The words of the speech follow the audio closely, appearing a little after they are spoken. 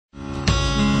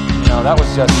know, that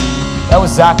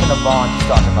was Zac and Yvonne just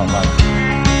talking about life.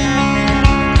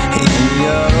 In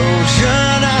your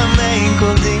ocean, I'm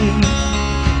ankle deep.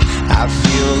 I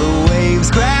feel the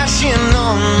waves crashing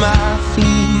on my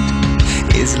feet.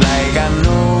 It's like I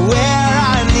know where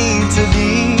I need to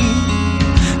be,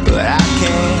 but I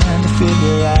can't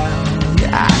figure out,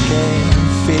 yeah, I can't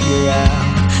figure out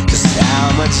just how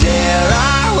much air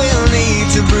I will need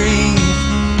to breathe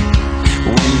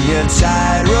when your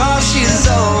tide rushes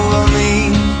over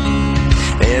me.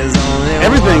 There's only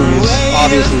everything is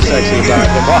obviously sexy about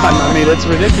Yvonne. I mean, it's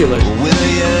ridiculous. Will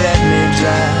you let me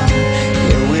drown?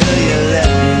 Yeah, will you let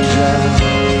me drown?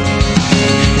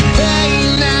 Hey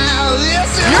now,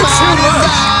 this is my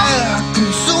desire.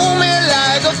 Consume me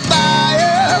like a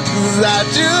fire, 'cause I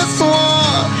just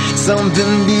want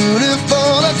something beautiful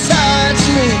to touch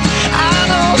me. I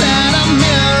know that I'm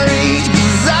married,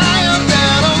 'cause I am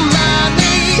down on my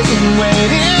knees and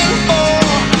waiting for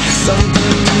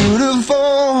something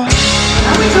beautiful.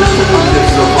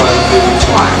 So far, the biggest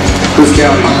one. Who's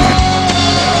counting?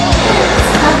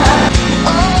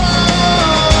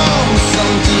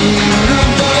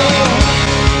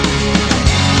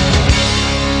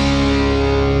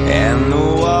 And the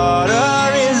water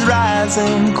is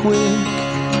rising quick,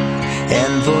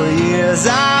 and for years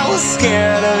I was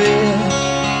scared of it.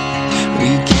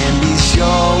 We can't be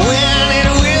sure when it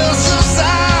will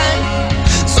subside,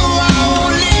 so I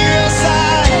won't leave your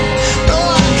side. No,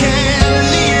 I can't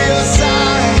leave your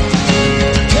side.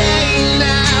 Hey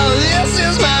now, this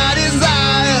is my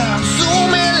desire. Consume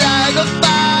me like a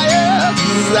fire,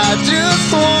 'cause I just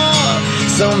want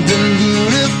something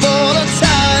beautiful to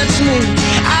touch me.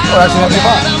 Oh, actually, that's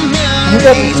Yvonne. You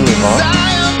got to do Yvonne.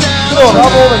 No, how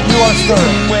old are you on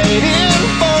Stern?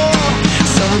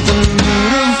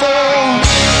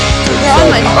 Yeah, I'm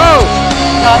like, oh!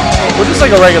 We're just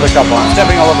like a regular couple. I'm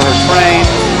stepping all over her train.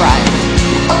 Right.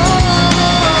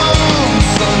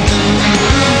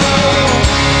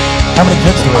 How many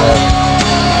kids do we have?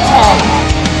 10.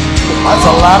 That's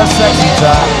a lot of sexy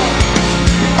time.